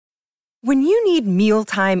When you need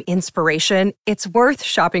mealtime inspiration, it's worth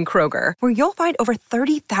shopping Kroger, where you'll find over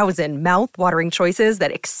 30,000 mouth-watering choices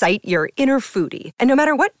that excite your inner foodie. And no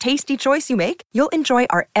matter what tasty choice you make, you'll enjoy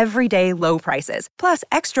our everyday low prices, plus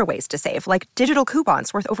extra ways to save, like digital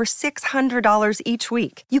coupons worth over $600 each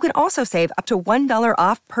week. You can also save up to $1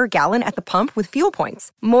 off per gallon at the pump with fuel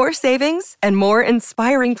points. More savings and more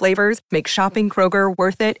inspiring flavors make shopping Kroger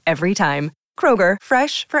worth it every time. Kroger,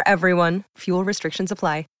 fresh for everyone. Fuel restrictions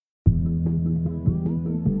apply.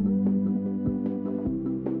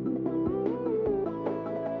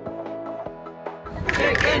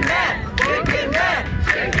 Chicken Man! Chicken Man!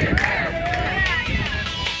 Chicken Man!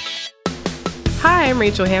 Hi, I'm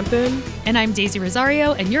Rachel Hampton. And I'm Daisy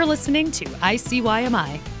Rosario, and you're listening to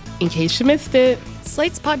ICYMI. In case you missed it.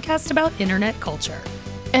 Slate's podcast about internet culture.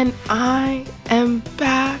 And I am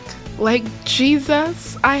back like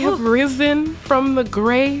Jesus. I have risen from the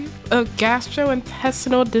grave of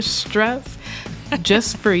gastrointestinal distress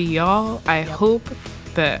just for y'all. I hope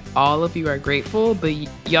that all of you are grateful, but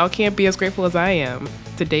y'all can't be as grateful as I am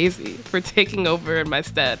to Daisy for taking over in my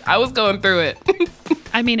stead. I was going through it.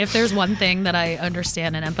 I mean, if there's one thing that I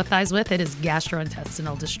understand and empathize with, it is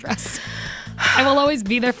gastrointestinal distress. I will always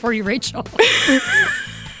be there for you, Rachel.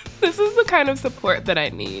 This is the kind of support that I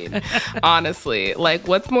need, honestly. Like,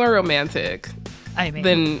 what's more romantic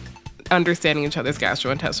than understanding each other's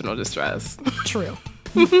gastrointestinal distress? True.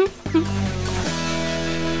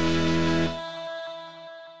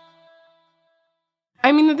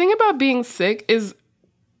 I mean, the thing about being sick is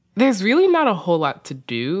there's really not a whole lot to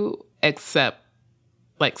do except,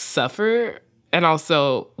 like, suffer and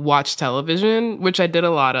also watch television, which I did a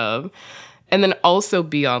lot of, and then also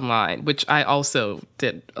be online, which I also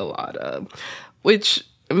did a lot of, which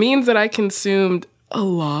means that I consumed a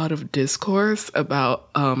lot of discourse about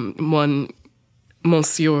one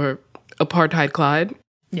Monsieur Apartheid Clyde.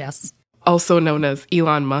 Yes. Also known as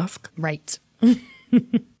Elon Musk. Right.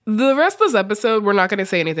 The rest of this episode, we're not going to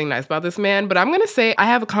say anything nice about this man, but I'm going to say I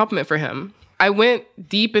have a compliment for him. I went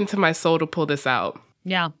deep into my soul to pull this out.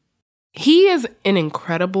 Yeah. He is an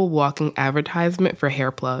incredible walking advertisement for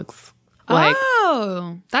hair plugs. Like,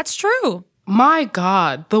 oh, that's true. My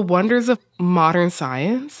God, the wonders of modern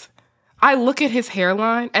science. I look at his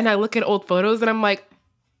hairline and I look at old photos and I'm like,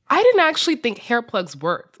 I didn't actually think hair plugs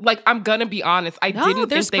worked. Like, I'm going to be honest. I didn't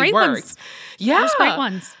think they worked. Ones. Yeah. There's great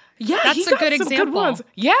ones. Yeah, that's a good example. Good ones.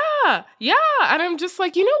 Yeah. And I'm just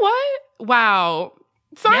like, you know what? Wow.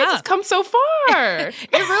 Science has come so far. It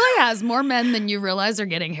really has. More men than you realize are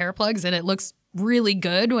getting hair plugs, and it looks really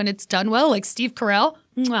good when it's done well. Like Steve Carell,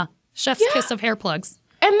 chef's kiss of hair plugs.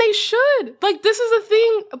 And they should. Like, this is a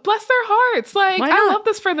thing. Bless their hearts. Like, I love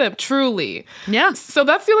this for them, truly. Yeah. So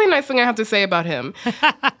that's the only nice thing I have to say about him.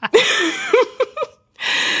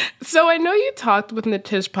 So I know you talked with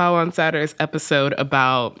Nitish Pal on Saturday's episode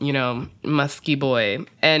about, you know, Musky Boy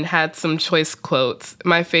and had some choice quotes.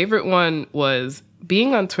 My favorite one was,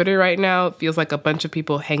 being on Twitter right now feels like a bunch of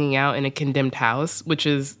people hanging out in a condemned house, which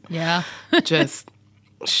is just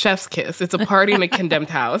chef's kiss. It's a party in a condemned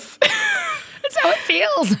house. That's how it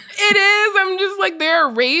feels. It is. I'm just like, there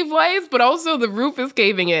are rave lights, but also the roof is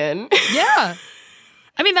caving in. Yeah.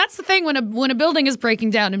 I mean, that's the thing when a building is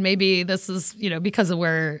breaking down, and maybe this is, you know, because of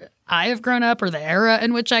where I have grown up or the era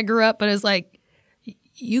in which I grew up, but it's like,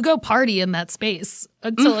 you go party in that space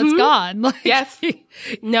until it's gone. Like, yes.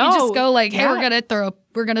 No. You just go like, hey, we're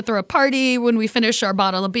gonna throw a party when we finish our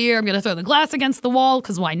bottle of beer. I'm gonna throw the glass against the wall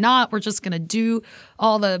because why not? We're just gonna do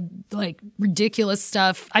all the like ridiculous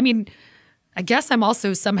stuff. I mean, I guess I'm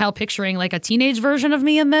also somehow picturing like a teenage version of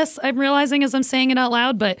me in this. I'm realizing as I'm saying it out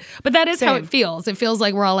loud, but that is how it feels. It feels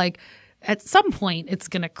like we're all like, at some point it's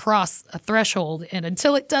gonna cross a threshold, and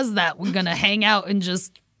until it does that, we're gonna hang out and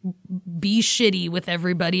just be shitty with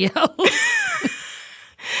everybody else.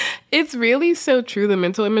 It's really so true. The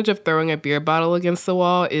mental image of throwing a beer bottle against the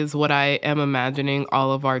wall is what I am imagining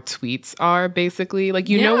all of our tweets are, basically. Like,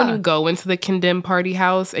 you know when you go into the condemned party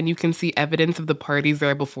house and you can see evidence of the parties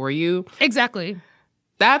there before you? Exactly.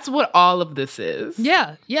 That's what all of this is.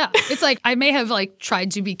 Yeah. It's like, I may have like tried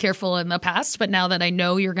to be careful in the past, but now that I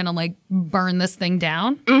know you're going to like burn this thing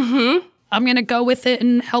down, I'm going to go with it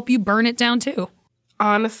and help you burn it down too.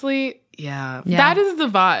 Honestly, yeah. That is the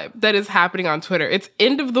vibe that is happening on Twitter. It's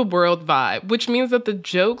end of the world vibe, which means that the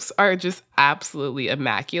jokes are just absolutely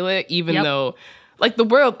immaculate, even though, like, the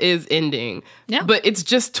world is ending. Yeah. But it's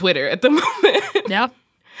just Twitter at the moment. Yeah.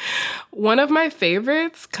 One of my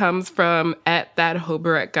favorites comes from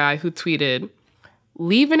 @thathobarek guy who tweeted,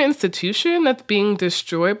 "Leave an institution that's being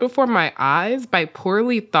destroyed before my eyes by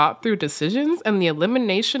poorly thought through decisions and the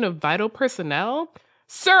elimination of vital personnel?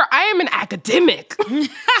 Sir, I am an academic."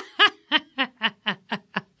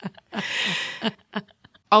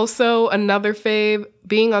 Also, another fave,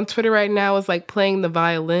 being on Twitter right now is like playing the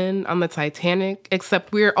violin on the Titanic,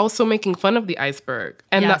 except we're also making fun of the iceberg.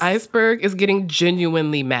 And the iceberg is getting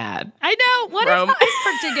genuinely mad. I know. What if the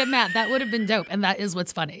iceberg did get mad? That would have been dope. And that is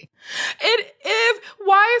what's funny. It is.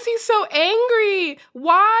 Why is he so angry?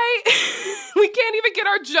 Why? We can't even get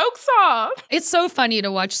our jokes off. It's so funny to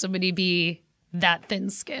watch somebody be that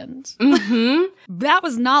thin-skinned. Mm-hmm. That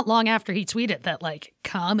was not long after he tweeted that, like,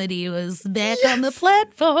 comedy was back on the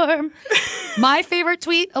platform. My favorite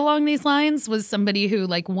tweet along these lines was somebody who,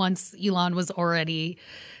 like, once Elon was already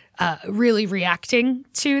really reacting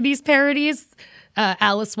to these parodies,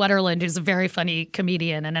 Alice Wetterland, who's a very funny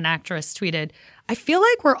comedian and an actress, tweeted, I feel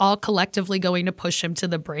like we're all collectively going to push him to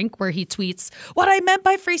the brink, where he tweets, what I meant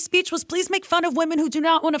by free speech was please make fun of women who do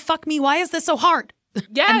not want to fuck me. Why is this so hard?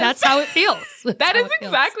 Yes. And that's how it feels. That is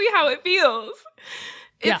exactly how it feels.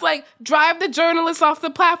 It's like, drive the journalists off the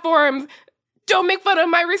platforms. Don't make fun of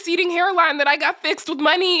my receding hairline that I got fixed with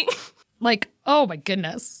money. Like, oh my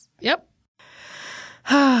goodness. Yep.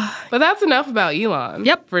 But that's enough about Elon.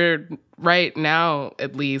 Yep. For right now,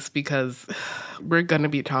 at least, because we're going to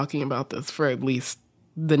be talking about this for at least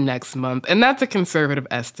the next month. And that's a conservative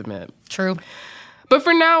estimate. True. But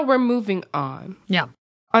for now, we're moving on. Yeah.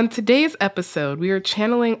 On today's episode, we are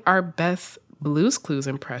channeling our best Blue's Clues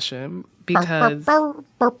impression because... Oh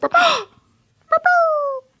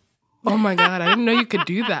my God, I didn't know you could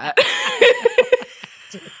do that.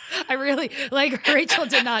 I really, like, Rachel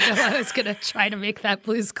did not know I was going to try to make that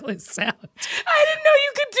Blue's Clues sound. I didn't know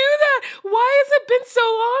you could do that. Why has it been so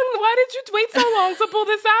long? Why did you wait so long to pull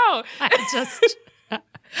this out?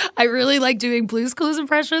 I really like doing Blue's Clues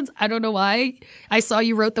impressions. I don't know why. I saw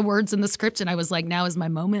you wrote the words in the script and I was like, now is my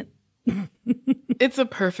moment. It's a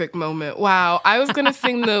perfect moment. Wow. I was going to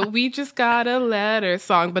sing the We Just Got a Letter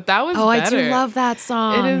song, but that was better. I do love that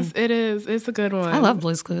song. It is. It's a good one. I love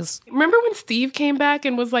Blue's Clues. Remember when Steve came back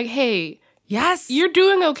and was like, hey, yes, you're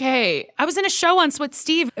doing okay. I was in a show once with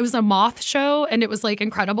Steve. It was a moth show and it was like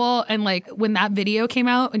incredible. And like when that video came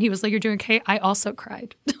out and he was like, you're doing okay, I also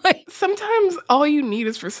cried. Sometimes all you need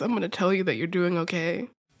is for someone to tell you that you're doing okay.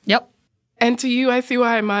 Yep. And to you, I see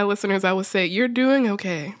why my listeners, I would say, you're doing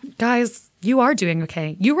okay. Guys, you are doing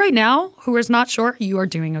okay. You right now, who is not sure, you are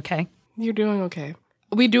doing okay. You're doing okay.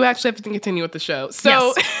 We do actually have to continue with the show.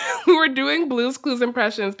 So we're doing Blue's Clues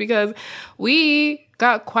impressions because we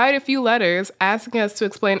got quite a few letters asking us to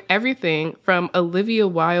explain everything from Olivia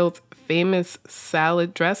Wilde's famous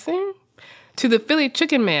salad dressing to the Philly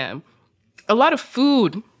Chicken Man. A lot of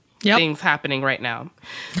food things happening right now.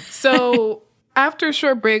 So after a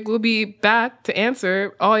short break, we'll be back to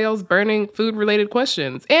answer all y'all's burning food-related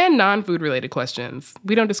questions and non-food-related questions.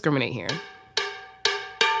 We don't discriminate here.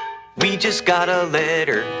 We just got a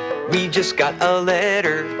letter. We just got a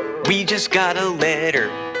letter. We just got a letter.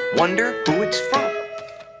 Wonder who it's from.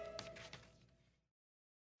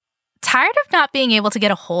 Tired of not being able to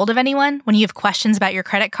get a hold of anyone when you have questions about your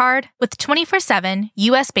credit card? With 24/7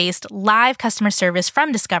 US-based live customer service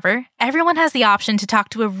from Discover, everyone has the option to talk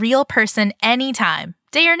to a real person anytime,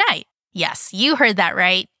 day or night. Yes, you heard that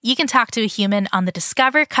right. You can talk to a human on the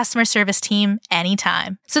Discover customer service team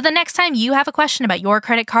anytime. So the next time you have a question about your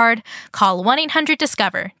credit card, call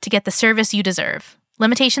 1-800-DISCOVER to get the service you deserve.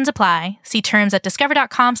 Limitations apply. See terms at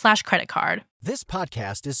discover.com/creditcard. This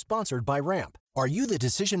podcast is sponsored by Ramp. Are you the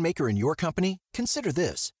decision maker in your company? Consider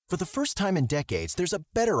this. For the first time in decades, there's a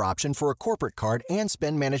better option for a corporate card and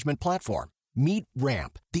spend management platform. Meet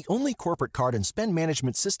Ramp, the only corporate card and spend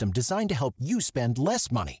management system designed to help you spend less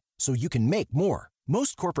money so you can make more.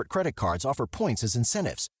 Most corporate credit cards offer points as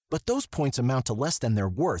incentives, but those points amount to less than their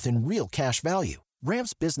worth in real cash value.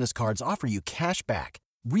 Ramp's business cards offer you cash back,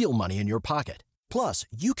 real money in your pocket. Plus,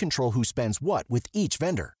 you control who spends what with each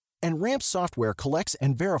vendor. And Ramp software collects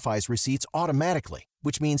and verifies receipts automatically,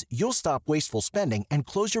 which means you'll stop wasteful spending and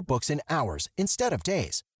close your books in hours instead of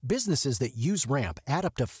days. Businesses that use Ramp add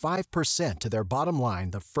up to 5% to their bottom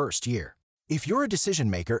line the first year. If you're a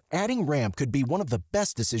decision maker, adding Ramp could be one of the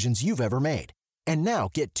best decisions you've ever made. And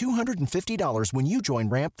now get $250 when you join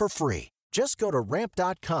Ramp for free. Just go to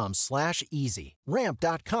ramp.com/easy.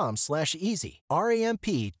 Ramp.com/easy.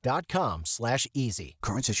 RAMP.com/easy.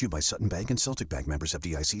 Cards issued by Sutton Bank and Celtic Bank, members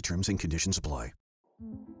FDIC. Terms and conditions apply.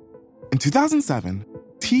 In 2007,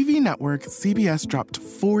 TV network CBS dropped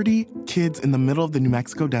 40 kids in the middle of the New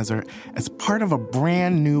Mexico desert as part of a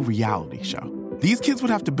brand new reality show. These kids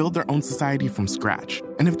would have to build their own society from scratch.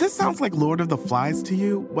 And if this sounds like Lord of the Flies to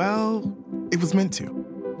you, well, it was meant to.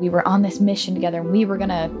 We were on this mission together, and we were going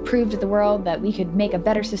to prove to the world that we could make a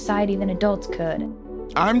better society than adults could.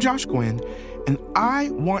 I'm Josh Gwynn, and I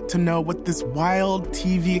want to know what this wild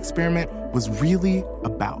TV experiment was really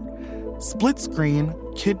about. Split Screen,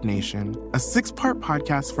 Kid Nation, a 6-part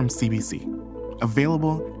podcast from CBC.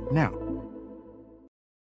 Available now.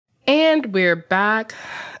 And we're back.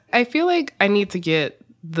 I feel like I need to get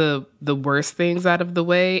the worst things out of the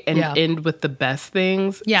way and end with the best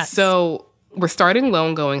things. Yes. So we're starting low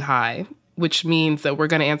and going high, which means that we're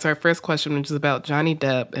going to answer our first question, which is about Johnny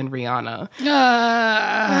Depp and Rihanna.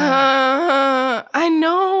 I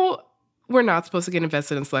know we're not supposed to get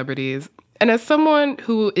invested in celebrities. And as someone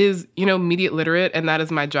who is, media literate, and that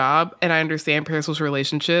is my job, and I understand parasocial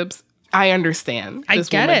relationships, I understand.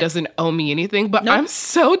 This woman doesn't owe me anything, but I'm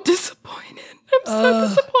so disappointed.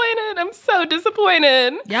 I'm so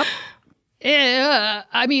disappointed. Yep.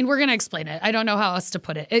 I mean, we're going to explain it. I don't know how else to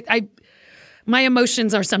put it. My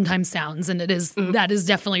emotions are sometimes sounds, and that is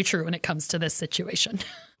definitely true when it comes to this situation.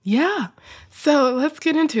 Yeah. So let's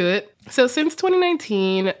get into it. So since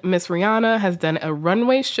 2019, Miss Rihanna has done a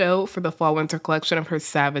runway show for the fall-winter collection of her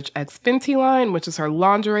Savage X Fenty line, which is her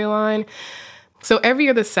lingerie line. So every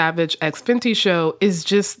year, the Savage X Fenty show is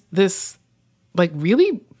just this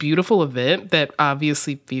really beautiful event that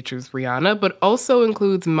obviously features Rihanna, but also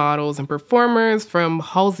includes models and performers from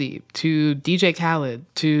Halsey to DJ Khaled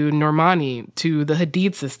to Normani to the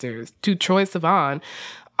Hadid sisters to Troye Sivan,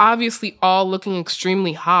 obviously all looking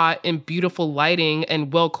extremely hot in beautiful lighting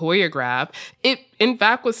and well choreographed. It, in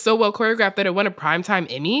fact, was so well choreographed that it won a Primetime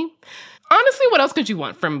Emmy. Honestly, what else could you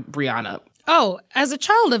want from Rihanna? Oh, as a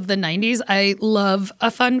child of the 90s, I love a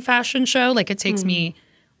fun fashion show. It takes me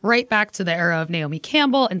right back to the era of Naomi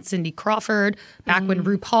Campbell and Cindy Crawford, back when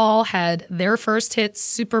RuPaul had their first hit,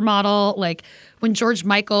 Supermodel, when George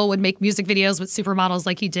Michael would make music videos with supermodels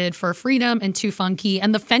like he did for Freedom and Too Funky.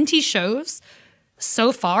 And the Fenty shows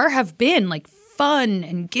so far have been fun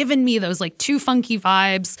and given me those Too Funky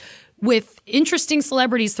vibes with interesting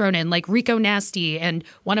celebrities thrown in, like Rico Nasty and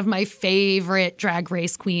one of my favorite Drag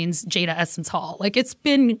Race queens, Jada Essence Hall. It's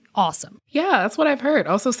been awesome. Yeah, that's what I've heard.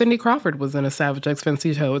 Also, Cindy Crawford was in a Savage X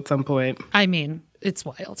Fenty show at some point. I mean, it's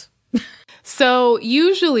wild. So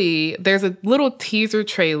usually there's a little teaser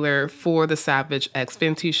trailer for the Savage X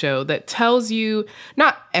Fenty show that tells you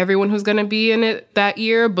not everyone who's going to be in it that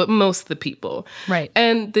year, but most of the people. Right.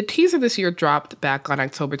 And the teaser this year dropped back on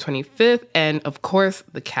October 25th. And of course,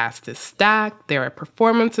 the cast is stacked. There are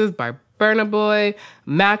performances by Burna Boy,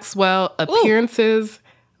 Maxwell, appearances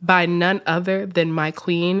by none other than my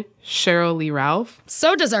queen, Cheryl Lee Ralph.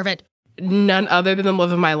 So deserved. None other than the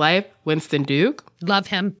love of my life, Winston Duke. Love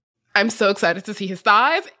him. I'm so excited to see his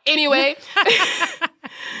thighs. Anyway,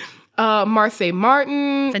 Marsai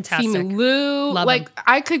Martin, fantastic. Simu Liu. Love him.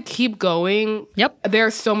 I could keep going. Yep. There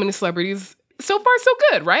are so many celebrities. So far, so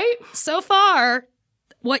good, right? So far,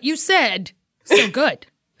 what you said, so good.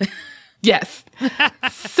 Yes.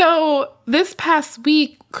 So this past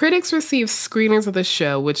week, critics received screeners of the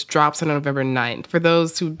show, which drops on November 9th. For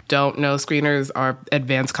those who don't know, screeners are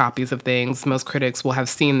advanced copies of things. Most critics will have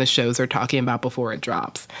seen the shows they're talking about before it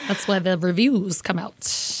drops. That's why the reviews come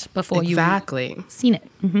out before you've seen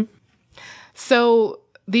it. Mm-hmm. So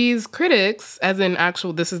these critics, as in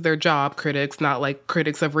actual, this is their job, critics, not like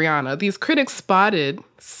critics of Rihanna. These critics spotted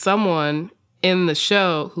someone in the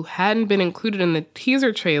show who hadn't been included in the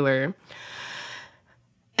teaser trailer.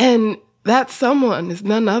 And that someone is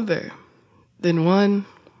none other than one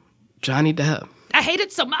Johnny Depp. I hate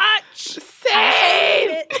it so much.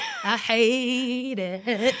 Same. I hate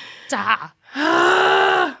it.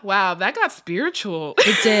 Wow, that got spiritual.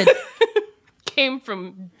 It did. Came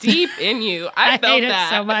from deep in you. I felt hate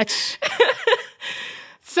that it so much.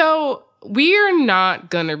 So we are not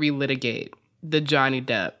going to relitigate the Johnny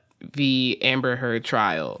Depp v. Amber Heard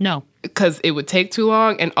trial. No. Because it would take too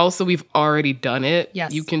long. And also, we've already done it.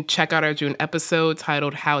 Yes. You can check out our June episode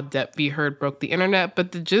titled How Depp v. Heard Broke the Internet.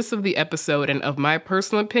 But the gist of the episode and of my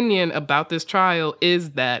personal opinion about this trial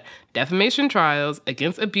is that defamation trials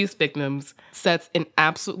against abuse victims sets an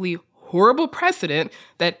absolutely horrible precedent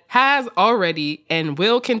that has already and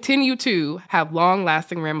will continue to have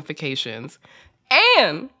long-lasting ramifications.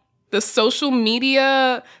 And the social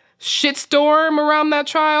media shitstorm around that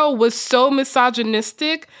trial was so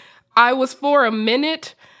misogynistic, I was for a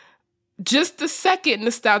minute, just a second,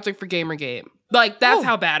 nostalgic for Gamergate. That's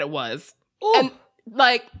how bad it was. Ooh. And,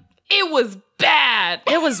 it was bad.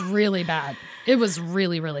 It was really bad. It was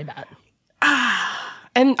really, really bad.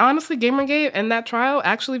 And honestly, Gamergate and that trial,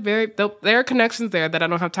 actually there are connections there that I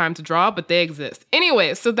don't have time to draw, but they exist.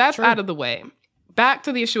 Anyway, so that's out of the way. Back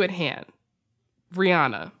to the issue at hand.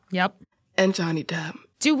 Rihanna. Yep. And Johnny Depp.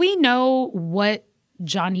 Do we know what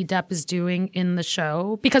Johnny Depp is doing in the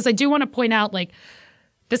show? Because I do want to point out,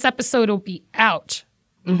 this episode will be out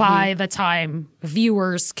by the time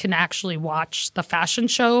viewers can actually watch the fashion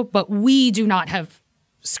show, but we do not have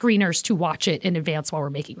screeners to watch it in advance while we're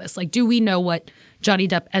making this. Like, do we know what Johnny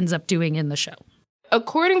Depp ends up doing in the show?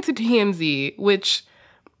 According to TMZ, which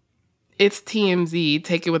it's TMZ,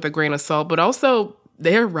 take it with a grain of salt, but also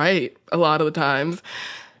they're right a lot of the times,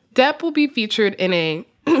 Depp will be featured in a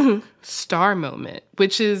star moment,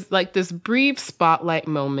 which is like this brief spotlight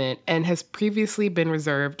moment and has previously been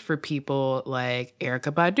reserved for people like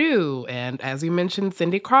Erykah Badu and, as you mentioned,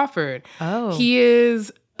 Cindy Crawford. Oh. He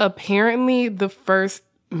is apparently the first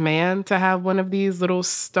man to have one of these little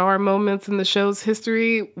star moments in the show's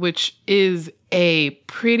history, which is a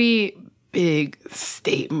pretty big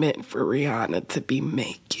statement for Rihanna to be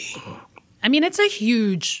making. I mean, it's a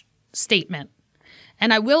huge statement.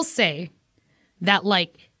 And I will say that,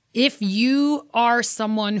 like, if you are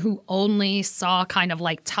someone who only saw kind of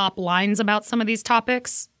like top lines about some of these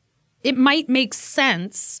topics, it might make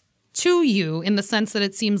sense to you in the sense that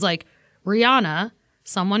it seems like Rihanna,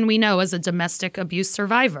 someone we know as a domestic abuse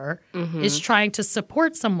survivor, is trying to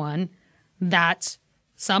support someone that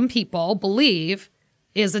some people believe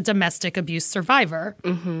is a domestic abuse survivor.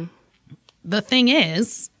 The thing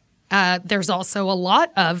is, there's also a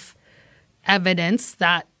lot of evidence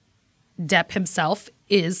that Depp himself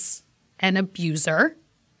is an abuser.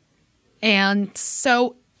 And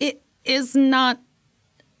so it is not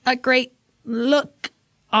a great look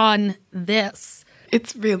on this.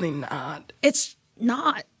 It's really not. It's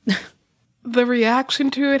not. The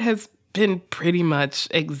reaction to it has been pretty much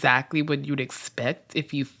exactly what you'd expect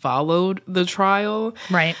if you followed the trial.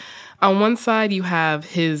 Right. On one side, you have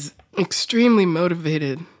his extremely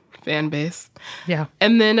motivated fan base. Yeah.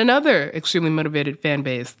 And then another extremely motivated fan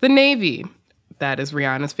base, the Navy. That is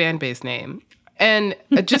Rihanna's fan base name. And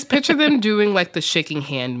just picture them doing like the shaking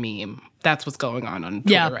hand meme. That's what's going on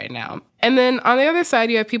Twitter right now. And then on the other side,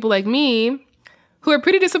 you have people like me who are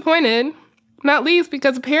pretty disappointed, not least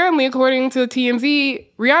because apparently, according to TMZ,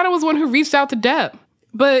 Rihanna was one who reached out to Depp.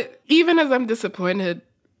 But even as I'm disappointed,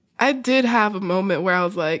 I did have a moment where I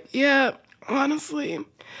was like, yeah, honestly,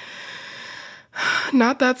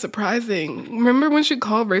 not that surprising. Remember when she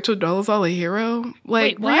called Rachel Dolezal a hero?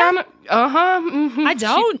 Like, wait, what? Rihanna, I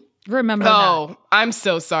don't remember that. Oh, I'm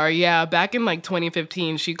so sorry. Yeah, back in like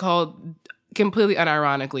 2015, she called, completely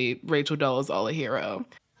unironically, Rachel Dolezal a hero.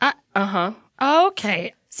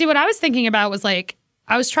 Okay. See, what I was thinking about was like,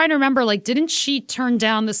 I was trying to remember, like, didn't she turn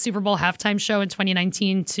down the Super Bowl halftime show in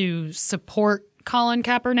 2019 to support Colin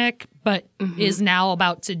Kaepernick, but is now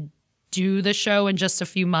about to do the show in just a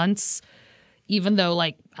few months, even though,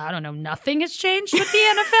 like, I don't know, nothing has changed with the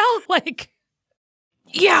NFL? Like,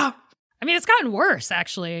 yeah. I mean, it's gotten worse,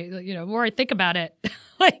 actually, you know, the more I think about it.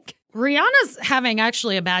 Like, Rihanna's having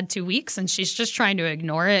actually a bad 2 weeks, and she's just trying to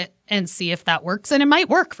ignore it and see if that works. And it might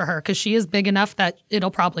work for her because she is big enough that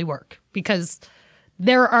it'll probably work, because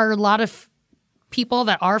there are a lot of people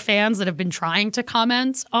that are fans that have been trying to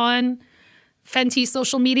comment on Fenty's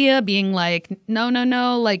social media being like, no,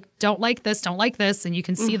 like, don't like this. And you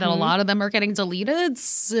can see that a lot of them are getting deleted.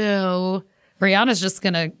 So Rihanna's just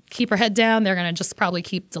going to keep her head down. They're going to just probably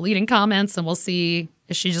keep deleting comments, and we'll see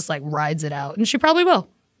if she just like rides it out. And she probably will.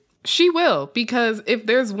 She will, because if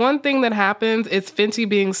there's one thing that happens, it's Fenty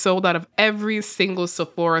being sold out of every single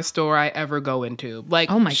Sephora store I ever go into.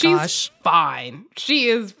 Like, oh my she's gosh. fine. She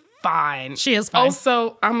is fine. She is fine.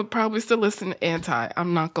 Also, I'm probably still listen to Anti.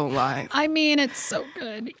 I'm not gonna lie. I mean, it's so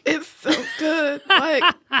good. It's so good. Like,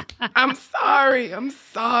 I'm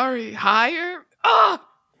sorry. Higher? Ah!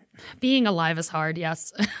 Being alive is hard,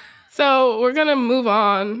 yes. So we're going to move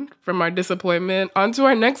on from our disappointment onto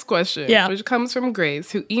our next question, which comes from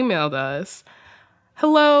Grace, who emailed us.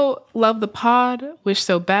 Hello, love the pod. Wish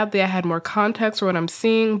so badly I had more context for what I'm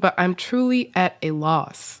seeing, but I'm truly at a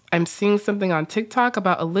loss. I'm seeing something on TikTok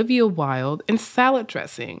about Olivia Wilde and salad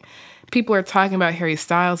dressing. People are talking about Harry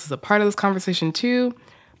Styles as a part of this conversation too,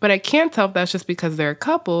 but I can't tell if that's just because they're a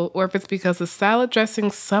couple or if it's because the salad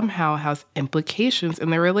dressing somehow has implications in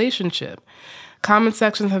their relationship. Comment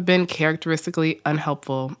sections have been characteristically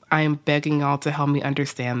unhelpful. I am begging y'all to help me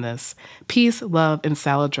understand this. Peace, love, and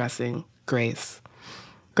salad dressing. Grace.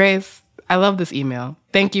 Grace, I love this email.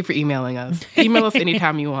 Thank you for emailing us. Email us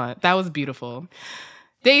anytime you want. That was beautiful.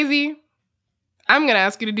 Daisy, I'm going to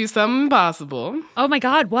ask you to do something impossible. Oh my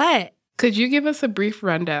God, what? Could you give us a brief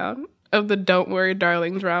rundown of the Don't Worry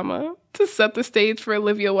Darling drama to set the stage for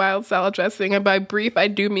Olivia Wilde salad dressing? And by brief, I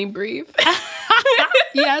do mean brief.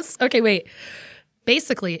 Yes. Okay, wait.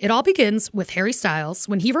 Basically, it all begins with Harry Styles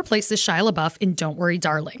when he replaces Shia LaBeouf in Don't Worry,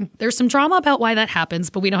 Darling. There's some drama about why that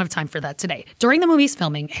happens, but we don't have time for that today. During the movie's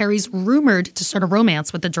filming, Harry's rumored to start a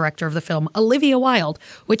romance with the director of the film, Olivia Wilde,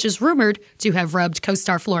 which is rumored to have rubbed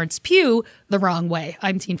co-star Florence Pugh the wrong way.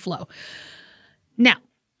 I'm Teen Flo. Now,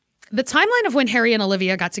 the timeline of when Harry and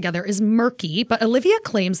Olivia got together is murky, but Olivia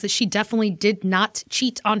claims that she definitely did not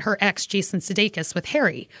cheat on her ex, Jason Sudeikis, with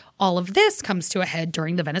Harry. All of this comes to a head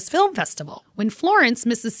during the Venice Film Festival, when Florence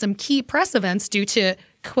misses some key press events due to,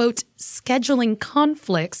 quote, scheduling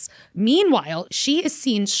conflicts. Meanwhile, she is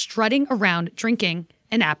seen strutting around drinking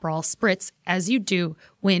an Aperol Spritz, as you do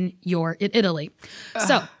when you're in Italy.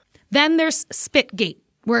 So then there's Spitgate,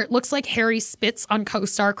 where it looks like Harry spits on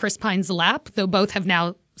co-star Chris Pine's lap, though both have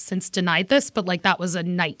now since denied this, but like that was a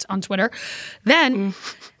night on Twitter. Then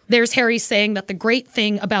there's Harry saying that the great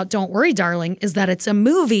thing about Don't Worry, Darling is that it's a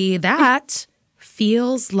movie that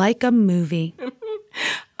feels like a movie.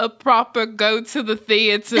 A proper go to the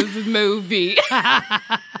theaters movie.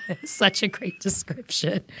 Such a great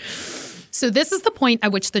description. So this is the point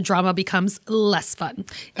at which the drama becomes less fun.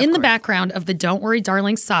 In the background of the Don't Worry,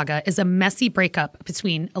 Darling saga is a messy breakup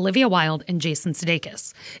between Olivia Wilde and Jason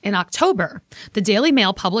Sudeikis. In October, the Daily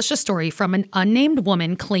Mail published a story from an unnamed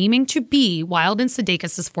woman claiming to be Wilde and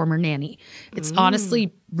Sudeikis' former nanny. It's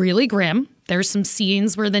honestly really grim. There's some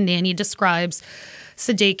scenes where the nanny describes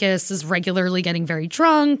Sudeikis as regularly getting very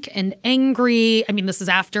drunk and angry. I mean, this is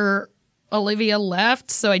after Olivia left,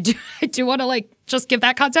 so I do want to just give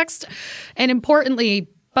that context. And importantly,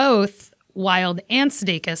 both Wilde and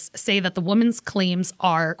Sudeikis say that the woman's claims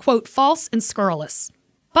are, quote, false and scurrilous.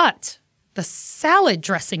 But the salad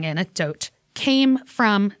dressing anecdote came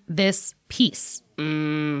from this piece.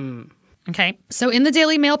 Okay, so in the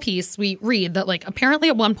Daily Mail piece, we read that apparently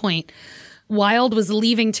at one point, Wilde was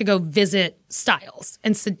leaving to go visit Styles,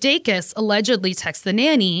 and Sudeikis allegedly texts the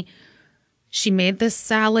nanny, she made this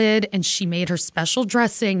salad and she made her special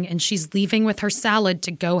dressing and she's leaving with her salad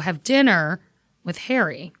to go have dinner with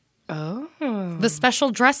Harry. Oh. The special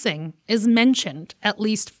dressing is mentioned at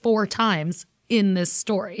least 4 times in this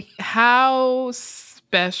story. How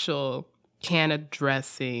special can a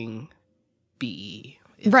dressing be?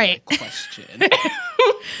 Is right. My question.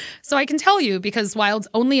 So I can tell you, because Wilde's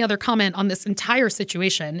only other comment on this entire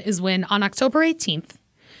situation is when on October 18th,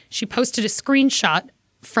 she posted a screenshot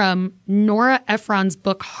from Nora Ephron's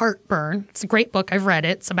book, Heartburn. It's a great book. I've read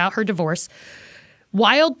it. It's about her divorce.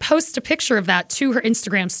 Wilde posts a picture of that to her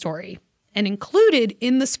Instagram story. And included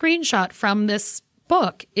in the screenshot from this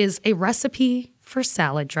book is a recipe for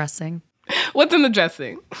salad dressing. What's in the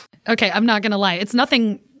dressing? Okay, I'm not going to lie. It's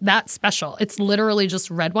nothing that special. It's literally just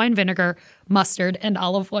red wine vinegar, mustard, and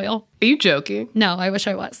olive oil. Are you joking? No, I wish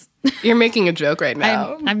I was. You're making a joke right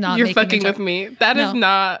now. I'm not. You're making fucking a joke. with me. That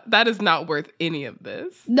is not worth any of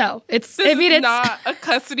this. No, This it's is not a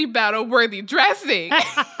custody battle worthy dressing.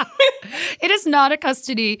 It is not a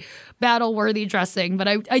custody battle worthy dressing, but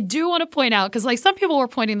I do want to point out, because some people were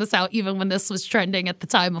pointing this out even when this was trending at the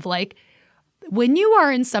time, of when you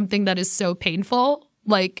are in something that is so painful,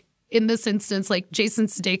 in this instance, Jason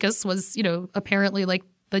Sudeikis was, apparently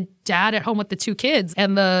the dad at home with the 2 kids,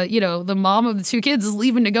 and the mom of the 2 kids is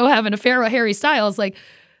leaving to go have an affair with Harry Styles.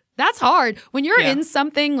 That's hard. When you're in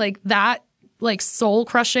something that, soul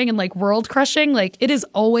crushing and world crushing, it is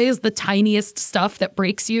always the tiniest stuff that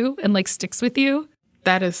breaks you and sticks with you.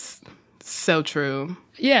 That is so true.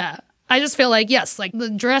 Yeah. I just feel yes,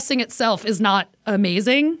 the dressing itself is not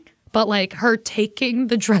amazing, but her taking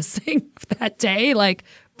the dressing that day,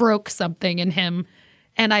 broke something in him.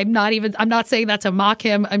 And I'm not saying that to mock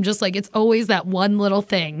him. I'm just it's always that one little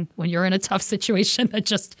thing when you're in a tough situation that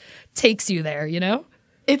just takes you there,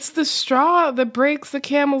 It's the straw that breaks the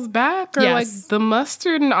camel's back, or Yes. the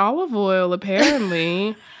mustard and olive oil,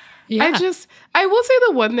 apparently. Yeah. I will say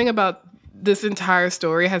the one thing about this entire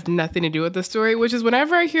story has nothing to do with the story, which is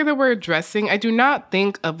whenever I hear the word dressing, I do not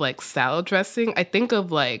think of salad dressing. I think of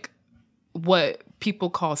what people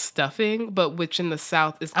call stuffing, but which in the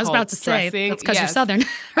South is called I was about to dressing. say, that's because you're Yes. Southern.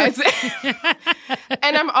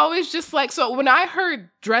 And I'm always just so when I heard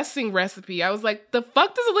dressing recipe, I was the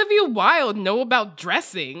fuck does Olivia Wilde know about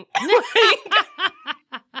dressing?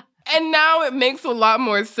 And now it makes a lot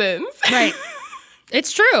more sense. Right.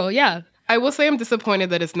 It's true. Yeah. I will say I'm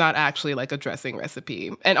disappointed that it's not actually a dressing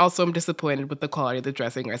recipe. And also I'm disappointed with the quality of the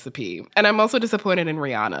dressing recipe. And I'm also disappointed in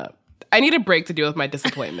Rihanna. I need a break to deal with my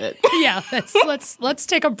disappointment. Yeah. Let's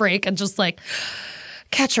take a break and just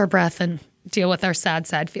catch our breath and deal with our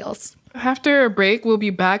sad feels. After a break, we'll be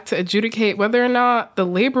back to adjudicate whether or not the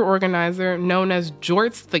labor organizer known as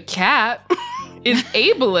Jorts the Cat is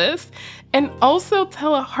ableist, and also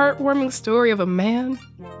tell a heartwarming story of a man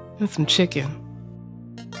and some chicken.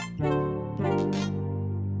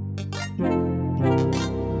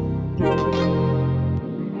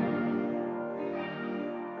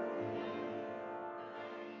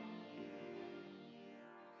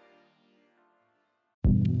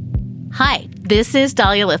 Hi, this is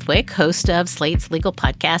Dahlia Lithwick, host of Slate's legal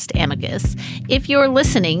podcast, Amicus. If you're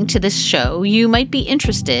listening to this show, you might be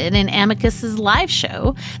interested in Amicus's live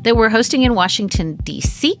show that we're hosting in Washington,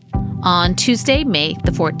 D.C. on Tuesday, May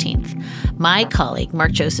the 14th. My colleague,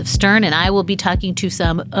 Mark Joseph Stern, and I will be talking to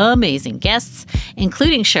some amazing guests,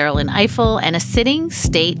 including Sherrilyn Ifill and a sitting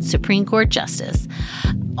state Supreme Court justice,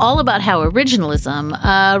 all about how originalism,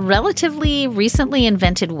 a relatively recently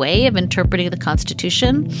invented way of interpreting the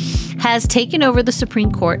Constitution, has taken over the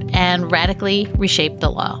Supreme Court and radically reshaped the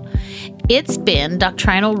law. It's been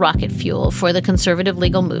doctrinal rocket fuel for the conservative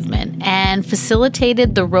legal movement and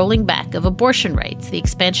facilitated the rolling back of abortion rights, the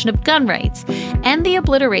expansion of gun rights, and the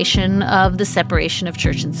obliteration of the separation of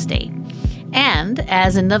church and state. And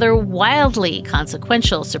as another wildly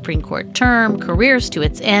consequential Supreme Court term careers to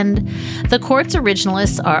its end, the court's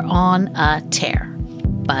originalists are on a tear.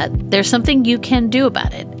 But there's something you can do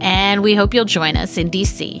about it, and we hope you'll join us in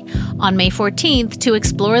D.C. on May 14th to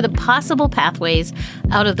explore the possible pathways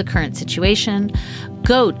out of the current situation.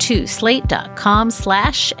 Go to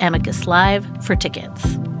slate.com/Amicus Live for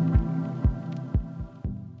tickets.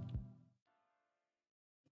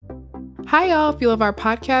 Hi, y'all. If you love our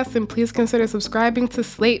podcast, then please consider subscribing to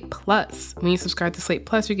Slate Plus. When you subscribe to Slate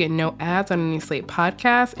Plus, you get no ads on any Slate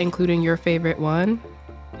podcasts, including your favorite one,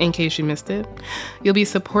 in case you missed it. You'll be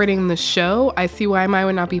supporting the show. I See Why Mine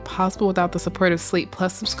would not be possible without the support of Slate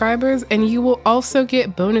Plus subscribers, and you will also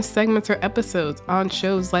get bonus segments or episodes on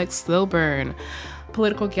shows like Slow Burn,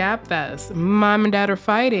 Political Gap Fest, Mom and Dad Are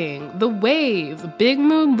Fighting, The Waves, Big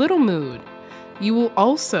Mood, Little Mood. You will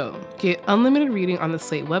also get unlimited reading on the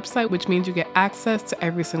Slate website, which means you get access to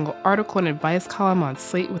every single article and advice column on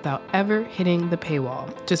Slate without ever hitting the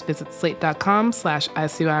paywall. Just visit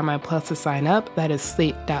slate.com/ICYMI+ to sign up. That is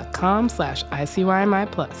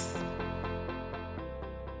slate.com/ICYMI+.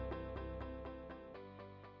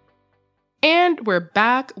 And we're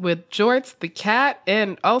back with Jorts the cat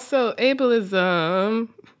and also ableism.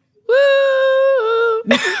 Woo!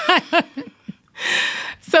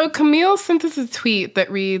 So Camille sent us a tweet that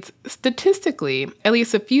reads, statistically, at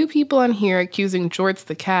least a few people on here accusing Jorts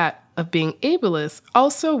the cat of being ableist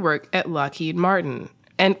also work at Lockheed Martin.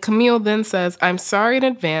 And Camille then says, I'm sorry in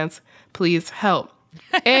advance. Please help.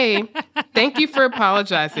 A, thank you for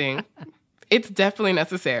apologizing. It's definitely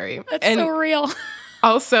necessary. That's so real.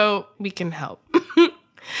 Also, we can help.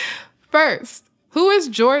 First, who is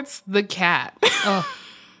Jorts the cat? Oh.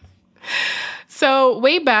 So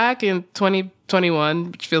way back in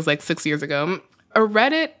 2021, which feels like 6 years ago, a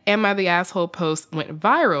Reddit Am I the Asshole post went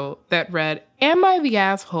viral that read, Am I the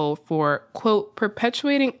asshole for, quote,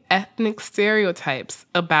 perpetuating ethnic stereotypes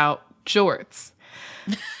about jorts?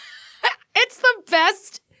 It's the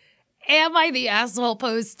best Am I the Asshole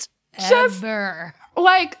post ever.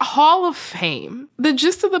 Like Hall of Fame. The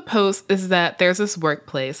gist of the post is that there's this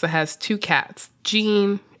workplace that has two cats,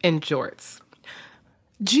 Jean and Jorts.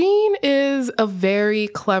 Jean is a very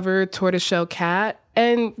clever tortoiseshell cat,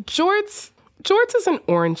 and Jorts is an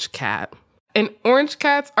orange cat. And orange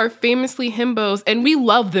cats are famously himbos, and we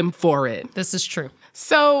love them for it. This is true.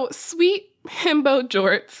 So sweet himbo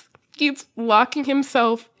Jorts keeps locking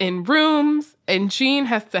himself in rooms, and Jean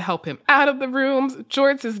has to help him out of the rooms.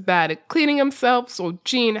 Jorts is bad at cleaning himself, so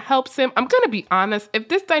Jean helps him. I'm gonna be honest, if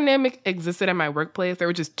this dynamic existed at my workplace, there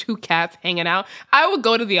were just two cats hanging out, I would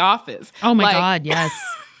go to the office. Oh my God, yes.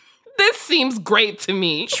 This seems great to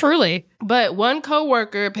me. Truly. But one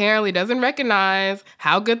coworker apparently doesn't recognize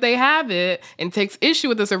how good they have it and takes issue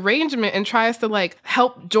with this arrangement and tries to like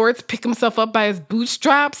help Jorts pick himself up by his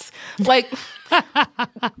bootstraps. Like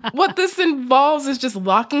what this involves is just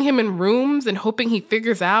locking him in rooms and hoping he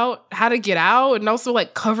figures out how to get out, and also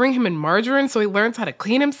like covering him in margarine so he learns how to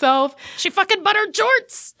clean himself. She fucking buttered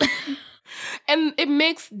Jorts. And it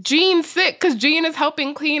makes Jean sick because Jean is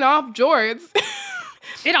helping clean off Jorts.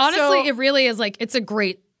 It honestly, it really is like, it's a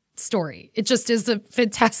great story. It just is a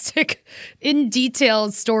fantastic, in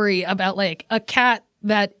detail story about like a cat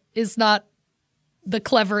that is not the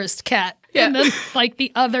cleverest cat. Yeah. And then like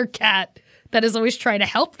the other cat that is always trying to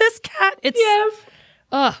help this cat. It's, yes.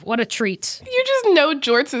 What a treat. You just know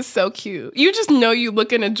Jorts is so cute. You just know you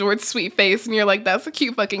look in a Jorts' sweet face and you're like, that's a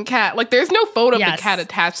cute fucking cat. Like there's no photo of the cat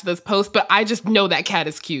attached to this post, but I just know that cat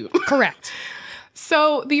is cute. Correct.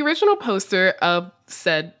 So the original poster of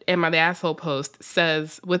said Am I the Asshole post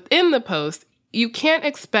says within the post, you can't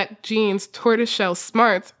expect jeans tortoiseshell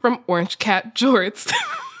smarts from Orange Cat jorts.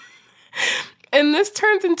 And this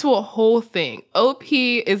turns into a whole thing. OP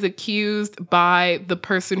is accused by the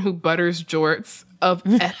person who butters jorts of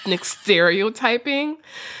ethnic stereotyping.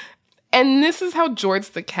 And this is how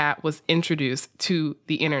Jorts the cat was introduced to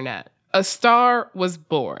the internet. A star was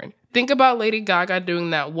born. Think about Lady Gaga doing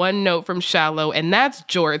that one note from Shallow, and that's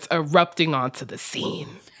Jorts erupting onto the scene.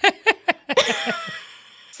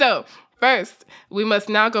 So, first, we must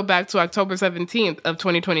now go back to October 17th of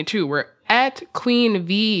 2022, where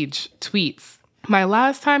 @QueenVeej tweets, "My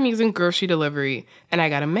last time using grocery delivery, and I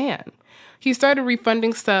got a man. He started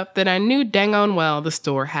refunding stuff that I knew dang on well the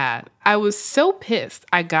store had. I was so pissed,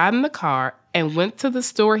 I got in the car and went to the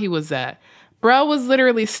store he was at. Bro was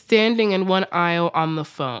literally standing in one aisle on the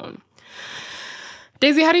phone."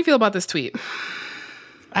 Daisy, how do you feel about this tweet?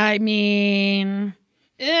 I mean,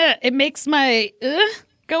 it makes my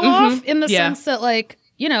go off in the sense that, like,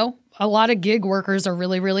 you know, a lot of gig workers are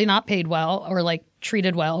really, really not paid well or, like,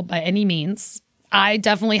 treated well by any means. I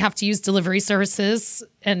definitely have to use delivery services,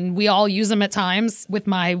 and we all use them at times. With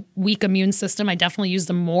my weak immune system, I definitely used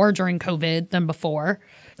them more during COVID than before.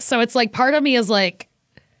 So it's like part of me is like,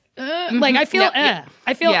 I feel,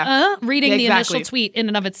 reading the initial tweet in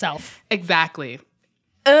and of itself. Exactly.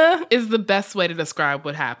 Is the best way to describe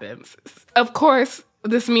what happens. Of course,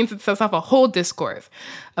 this means it sets off a whole discourse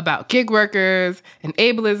about gig workers and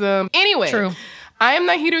ableism. Anyway, True. I am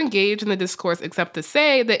not here to engage in the discourse except to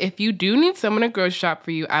say that if you do need someone to grocery shop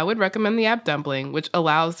for you, I would recommend the app Dumpling, which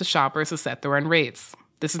allows the shoppers to set their own rates.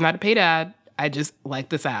 This is not a paid ad. I just like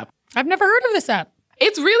this app. I've never heard of this app.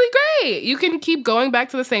 It's really great. You can keep going back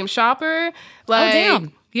to the same shopper. Like,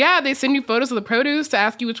 damn. Yeah, they send you photos of the produce to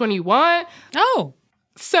ask you which one you want. Oh.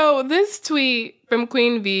 So this tweet from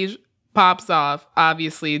QueenVeej pops off,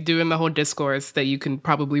 obviously, doing the whole discourse that you can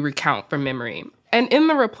probably recount from memory. And in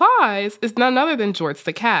the replies is none other than Jorts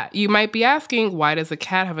the cat. You might be asking, why does the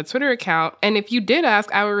cat have a Twitter account? And if you did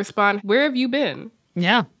ask, I would respond, where have you been?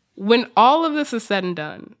 Yeah. When all of this is said and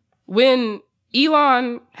done, when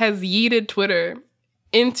Elon has yeeted Twitter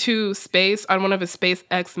into space on one of his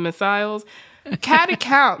SpaceX missiles, cat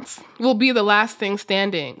accounts will be the last thing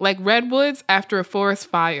standing, like redwoods after a forest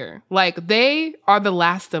fire. Like, they are the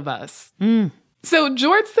last of us. So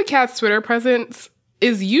Jorts the cat's Twitter presence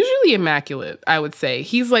is usually immaculate, I would say.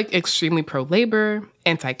 He's like extremely pro-labor,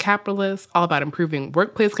 anti-capitalist, all about improving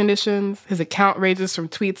workplace conditions. His account ranges from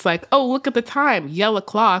tweets like, oh, look at the time, yell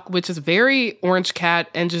o'clock, which is very Orange Cat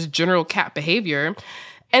and just general cat behavior.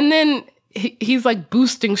 And then he's like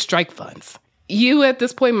boosting strike funds. You at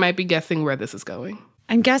this point might be guessing where this is going.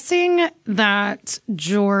 I'm guessing that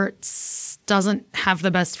Jorts doesn't have the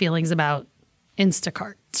best feelings about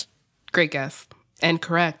Instacart. Great guess. And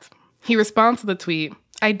correct. He responds to the tweet,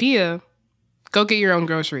 idea, go get your own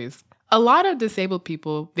groceries. A lot of disabled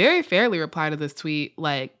people very fairly reply to this tweet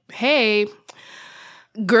like, hey,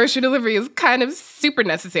 grocery delivery is kind of super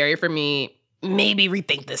necessary for me. Maybe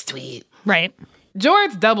rethink this tweet. Right.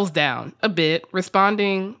 Jorts doubles down a bit,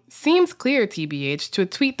 responding, seems clear, TBH, to a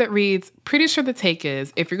tweet that reads, pretty sure the take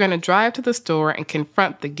is, if you're going to drive to the store and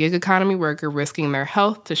confront the gig economy worker risking their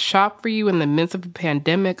health to shop for you in the midst of a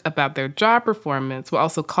pandemic about their job performance while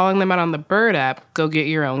also calling them out on the Bird app, go get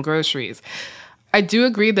your own groceries. I do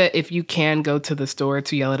agree that if you can go to the store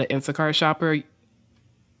to yell at an Instacart shopper,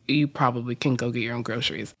 you probably can go get your own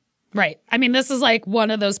groceries. Right. I mean, this is like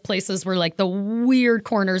one of those places where like the weird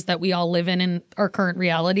corners that we all live in our current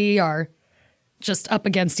reality are just up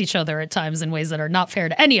against each other at times in ways that are not fair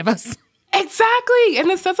to any of us. Exactly. And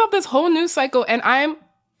it sets off this whole news cycle. And I'm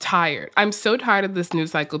tired. I'm so tired of this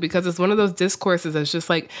news cycle because it's one of those discourses that's just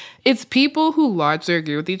like, it's people who largely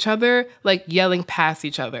agree with each other, like yelling past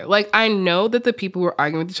each other. Like, I know that the people who are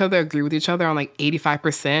arguing with each other agree with each other on like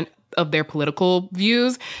 85% of their political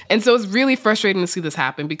views. And so it's really frustrating to see this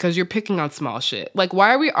happen because you're picking on small shit. Like,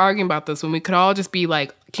 why are we arguing about this when we could all just be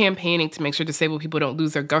like campaigning to make sure disabled people don't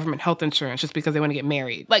lose their government health insurance just because they want to get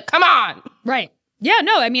married? Like, come on. Right. Yeah,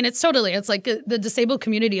 no, I mean, it's like the disabled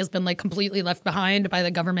community has been like completely left behind by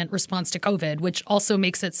the government response to COVID, which also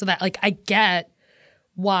makes it so that like I get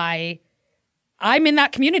why I'm in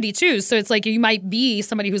that community too. So it's like you might be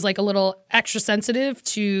somebody who's like a little extra sensitive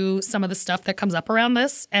to some of the stuff that comes up around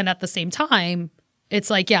this. And at the same time, it's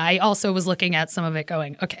like, yeah, I also was looking at some of it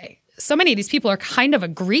going, okay, so many of these people are kind of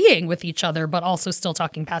agreeing with each other, but also still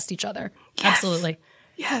talking past each other. Yes. Absolutely.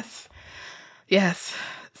 Yes.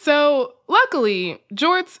 So luckily,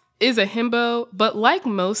 Jorts is a himbo, but like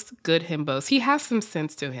most good himbos, he has some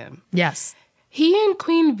sense to him. Yes. He and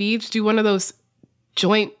QueenVeej do one of those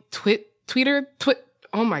joint Twitter,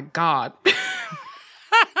 oh my God.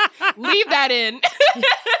 Leave that in.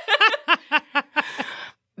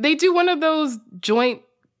 They do one of those joint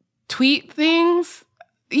tweet things,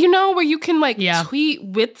 you know, where you can tweet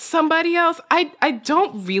with somebody else. I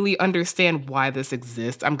don't really understand why this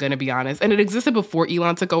exists, I'm going to be honest. And it existed before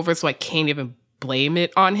Elon took over, so I can't even blame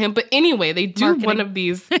it on him. But anyway, they do one of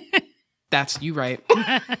these. That's you right.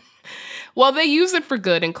 Well, they use it for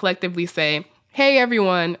good and collectively say, hey,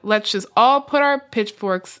 everyone, let's just all put our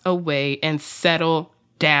pitchforks away and settle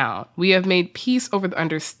down. We have made peace over the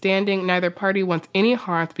understanding neither party wants any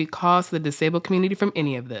harm to be caused to the disabled community from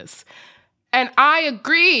any of this. And I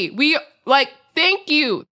agree. Thank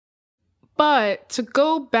you. But to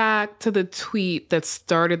go back to the tweet that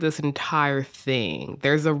started this entire thing,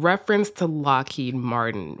 there's a reference to Lockheed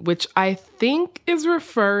Martin, which I think is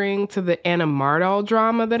referring to the Anna Mardal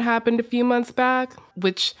drama that happened a few months back,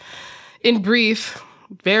 which in brief,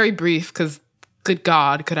 very brief, because good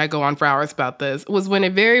God, could I go on for hours about this, was when a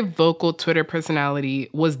very vocal Twitter personality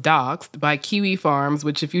was doxxed by Kiwi Farms,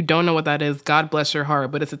 which if you don't know what that is, God bless your heart,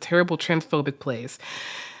 but it's a terrible transphobic place.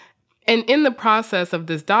 And in the process of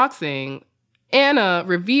this doxing, Anna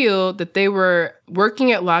revealed that they were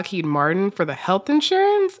working at Lockheed Martin for the health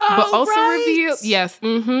insurance, but also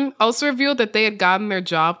revealed that they had gotten their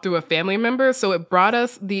job through a family member. So it brought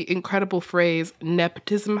us the incredible phrase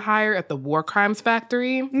nepotism hire at the war crimes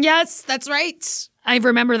factory. Yes, that's right. I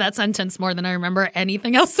remember that sentence more than I remember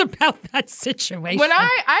anything else about that situation. When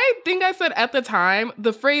I think I said at the time,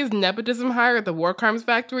 the phrase nepotism hire at the war crimes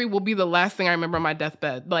factory will be the last thing I remember on my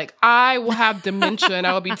deathbed. Like, I will have dementia and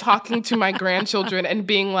I will be talking to my grandchildren and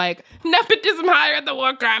being like, nepotism hire at the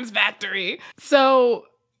war crimes factory. So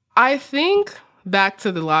I think back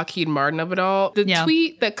to the Lockheed Martin of it all, the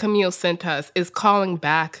tweet that Camille sent us is calling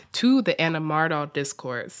back to the Anna Mardal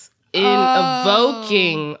discourse. In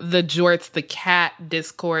evoking the Jorts the cat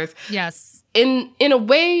discourse. Yes. In a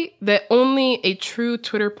way that only a true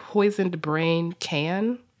Twitter poisoned brain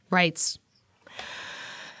can. Right.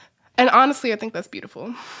 And honestly, I think that's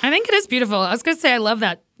beautiful. I think it is beautiful. I was going to say I love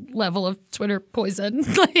that level of Twitter poison.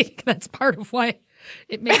 That's part of why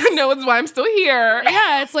it makes... No, it's why I'm still here.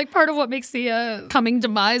 Yeah, it's part of what makes the coming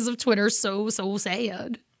demise of Twitter so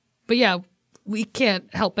sad. But yeah, we can't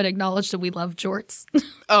help but acknowledge that we love jorts.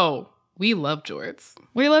 Oh, we love jorts.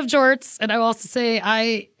 We love jorts. And I will also say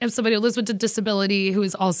I am somebody who lives with a disability who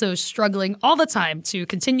is also struggling all the time to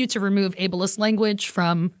continue to remove ableist language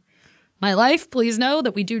from my life. Please know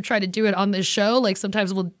that we do try to do it on this show.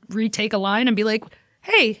 Sometimes we'll retake a line and be like,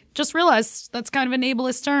 hey, just realized that's kind of an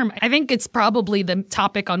ableist term. I think it's probably the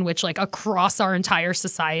topic on which across our entire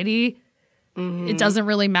society, it doesn't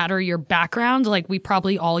really matter your background. We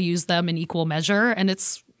probably all use them in equal measure, and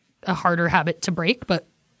it's a harder habit to break, but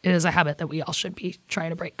it is a habit that we all should be trying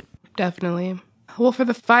to break. Definitely. Well, for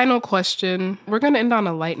the final question, we're going to end on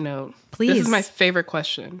a light note. Please. This is my favorite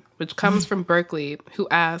question, which comes from Berkeley, who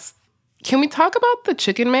asked, can we talk about the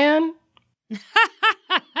Chicken Man?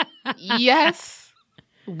 Yes,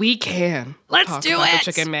 we can. Let's do it.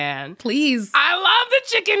 The Chicken Man. Please. I love the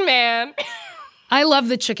Chicken Man. I love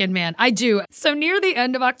the Chicken Man. I do. So near the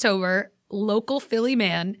end of October, local Philly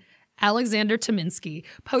man, Alexander Tominski,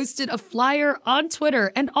 posted a flyer on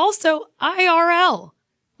Twitter and also IRL,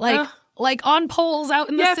 on poles out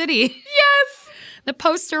in the city. Yes. The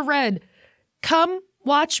poster read, "Come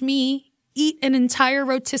watch me eat an entire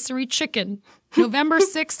rotisserie chicken. November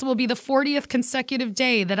 6th will be the 40th consecutive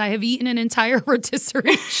day that I have eaten an entire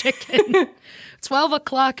rotisserie chicken. 12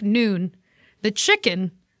 o'clock noon. The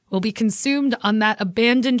chicken will be consumed on that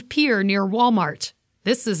abandoned pier near Walmart.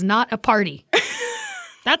 This is not a party."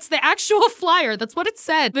 That's the actual flyer. That's what it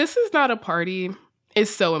said. This is not a party.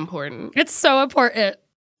 It's so important. It's so important.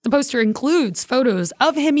 The poster includes photos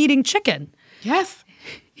of him eating chicken. Yes.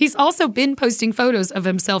 He's also been posting photos of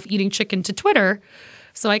himself eating chicken to Twitter,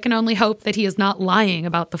 so I can only hope that he is not lying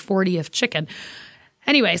about the 40th chicken.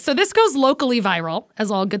 Anyway, so this goes locally viral,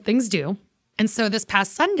 as all good things do. And so this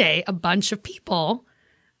past Sunday, a bunch of people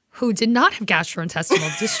who did not have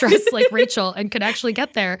gastrointestinal distress like Rachel and could actually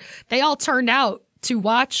get there, they all turned out to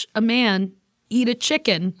watch a man eat a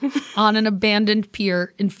chicken on an abandoned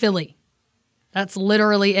pier in Philly. That's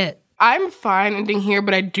literally it. I'm fine ending here,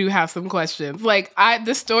 but I do have some questions.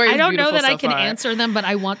 This story is beautiful. I don't know that so I can far. answer them, but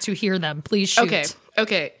I want to hear them. Please shoot.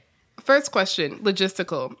 Okay. First question,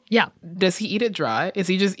 logistical. Yeah. Does he eat it dry? Is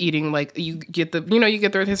he just eating you get the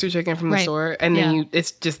rotisserie chicken from the store and then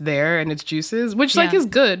it's just there and it's juices, which is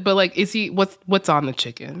good, but is he what's on the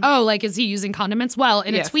chicken? Oh, is he using condiments? Well,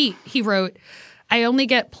 in a tweet he wrote, "I only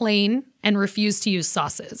get plain and refuse to use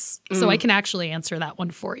sauces." So I can actually answer that one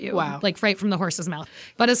for you. Wow. Right from the horse's mouth.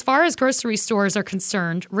 But as far as grocery stores are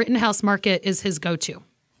concerned, Rittenhouse Market is his go-to.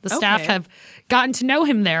 The staff have gotten to know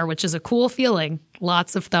him there, which is a cool feeling.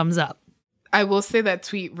 Lots of thumbs up. I will say that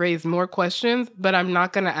tweet raised more questions, but I'm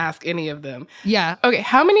not going to ask any of them. Yeah. Okay,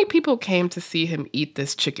 how many people came to see him eat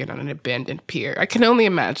this chicken on an abandoned pier? I can only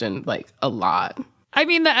imagine, like, a lot. I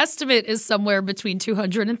mean, the estimate is somewhere between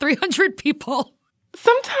 200 and 300 people.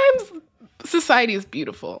 Sometimes society is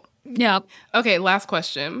beautiful. Yeah. Okay, last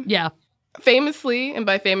question. Yeah. Famously, and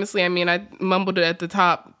by famously, I mean I mumbled it at the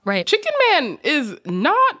top. Right. Chicken Man is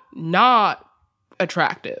not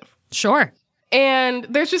attractive. Sure. And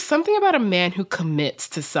there's just something about a man who commits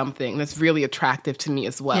to something that's really attractive to me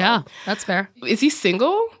as well. Yeah, that's fair. Is he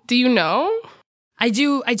single? Do you know? I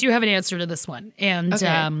do have an answer to this one.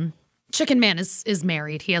 And Chicken Man is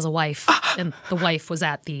married. He has a wife, and the wife was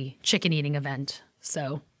at the chicken eating event.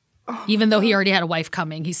 So even though he already had a wife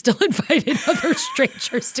coming, he still invited other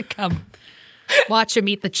strangers to come watch him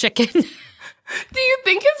eat the chicken. Do you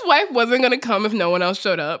think his wife wasn't going to come if no one else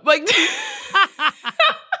showed up? Like,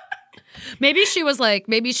 maybe she was like,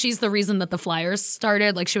 maybe she's the reason that the Flyers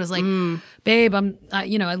started. Like, she was like, babe,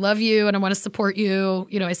 I love you and I want to support you.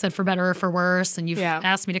 You know, I said for better or for worse. And you've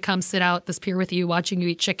asked me to come sit out this pier with you, watching you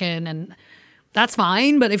eat chicken. And that's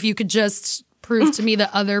fine. But if you could just prove to me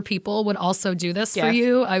that other people would also do this for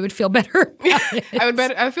you, I would feel better. I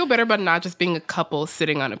would feel better about not just being a couple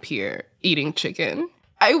sitting on a pier eating chicken.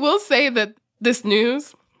 I will say that this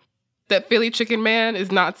news that Philly Chicken Man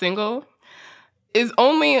is not single is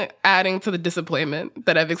only adding to the disappointment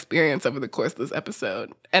that I've experienced over the course of this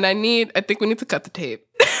episode. And I think we need to cut the tape.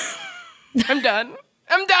 I'm done.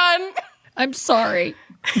 I'm sorry.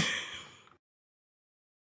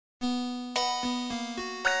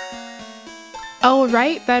 All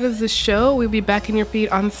right, that is the show. We'll be back in your feed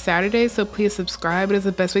on Saturday, so please subscribe. It is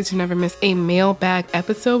the best way to never miss a mailbag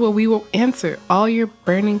episode where we will answer all your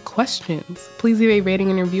burning questions. Please leave a rating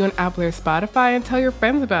and review on Apple or Spotify and tell your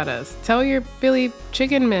friends about us. Tell your Philly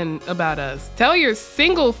chicken men about us. Tell your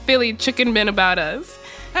single Philly chicken men about us.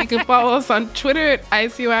 You can follow us on Twitter at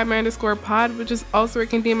ICYMI_pod, which is also where you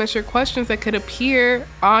can DM us your questions that could appear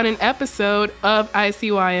on an episode of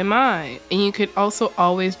ICYMI. And you could also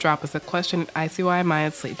always drop us a question at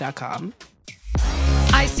ICYMI@slate.com.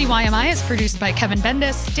 ICYMI is produced by Kevin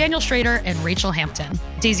Bendis, Daniel Schrader, and Rachel Hampton.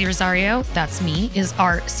 Daisy Rosario, that's me, is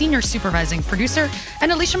our senior supervising producer, and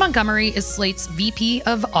Alicia Montgomery is Slate's VP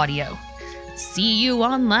of Audio. See you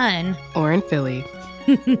online. Or in Philly.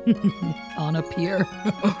 On a pier.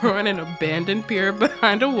 Or on an abandoned pier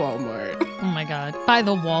behind a Walmart. Oh my God. By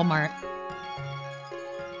the Walmart.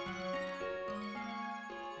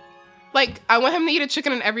 Like, I want him to eat a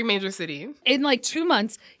chicken in every major city. In like 2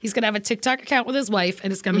 months, he's going to have a TikTok account with his wife,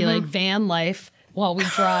 and it's going to be like van life while we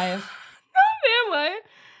drive. Not van life.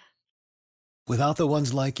 Without the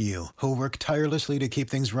ones like you, who work tirelessly to keep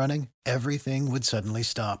things running, everything would suddenly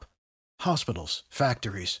stop. Hospitals,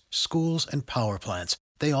 factories, schools, and power plants,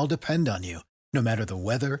 they all depend on you. No matter the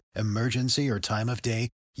weather, emergency, or time of day,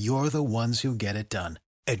 you're the ones who get it done.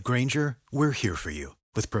 At Grainger, we're here for you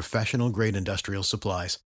with professional-grade industrial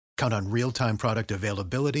supplies. Count on real-time product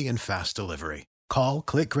availability and fast delivery. Call,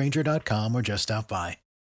 click Grainger.com, or just stop by.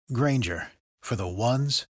 Grainger, for the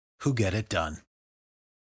ones who get it done.